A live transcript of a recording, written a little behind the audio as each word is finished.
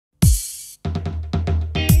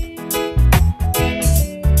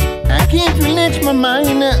can't relax my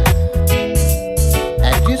mind.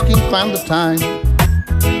 I just can't find the time.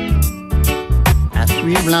 I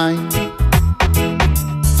swear blind.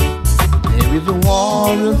 There is a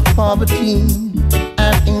war of poverty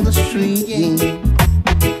out in the street.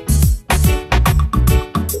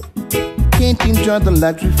 Can't enjoy the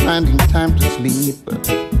luxury finding time to sleep.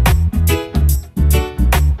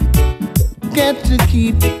 Got to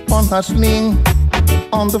keep on hustling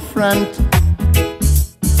on the front.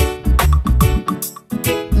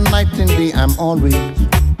 Night and day I'm always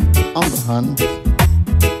on the hunt.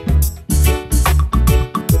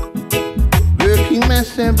 Working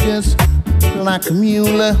myself just like a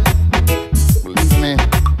mule. Believe me.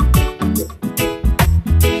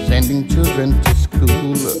 Sending children to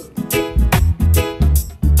school.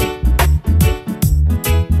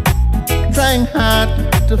 Trying hard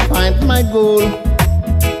to find my goal.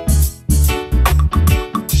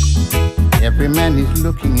 Every man is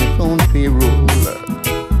looking his own payroll.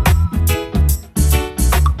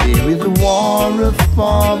 There is a war of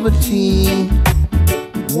poverty,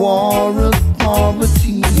 war of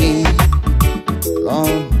poverty.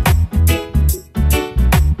 On.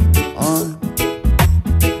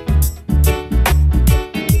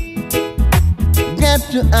 Got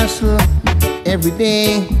to hustle every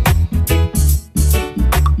day.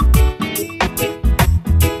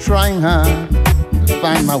 Trying hard to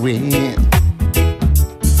find my way.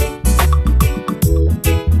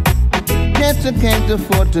 Can't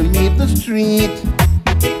afford to leave the street.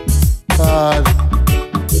 Cause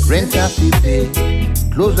rent I feel pay,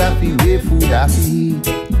 clothes I feel wear, food I feel eat.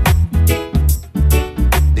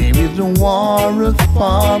 There is a war of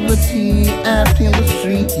poverty out in the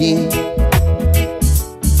street, yeah.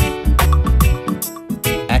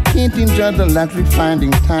 I can't enjoy the luxury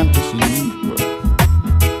finding time to sleep.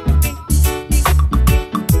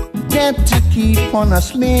 Got to keep on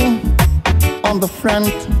hustling on the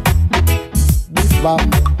front. Bob.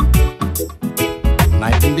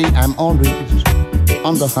 Night and day I'm always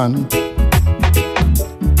on the hunt.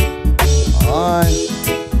 Oh,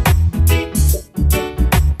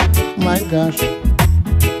 my gosh,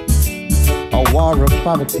 a war of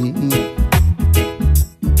poverty.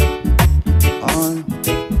 Oh.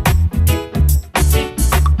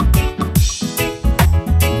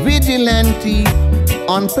 Vigilante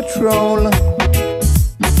on patrol.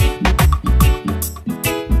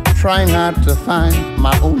 Trying hard to find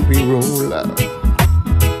my own payroll.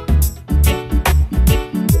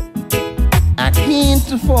 I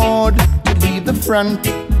can't afford to leave the front.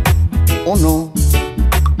 Oh no.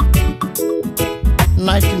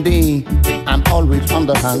 Night and day, I'm always on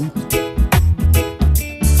the hunt.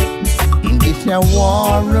 In this here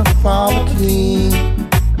war of poverty,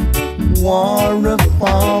 war of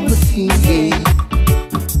poverty.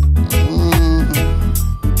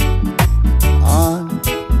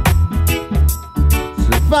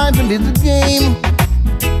 Survival is a game.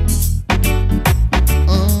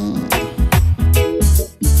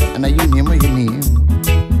 And now you name what you need.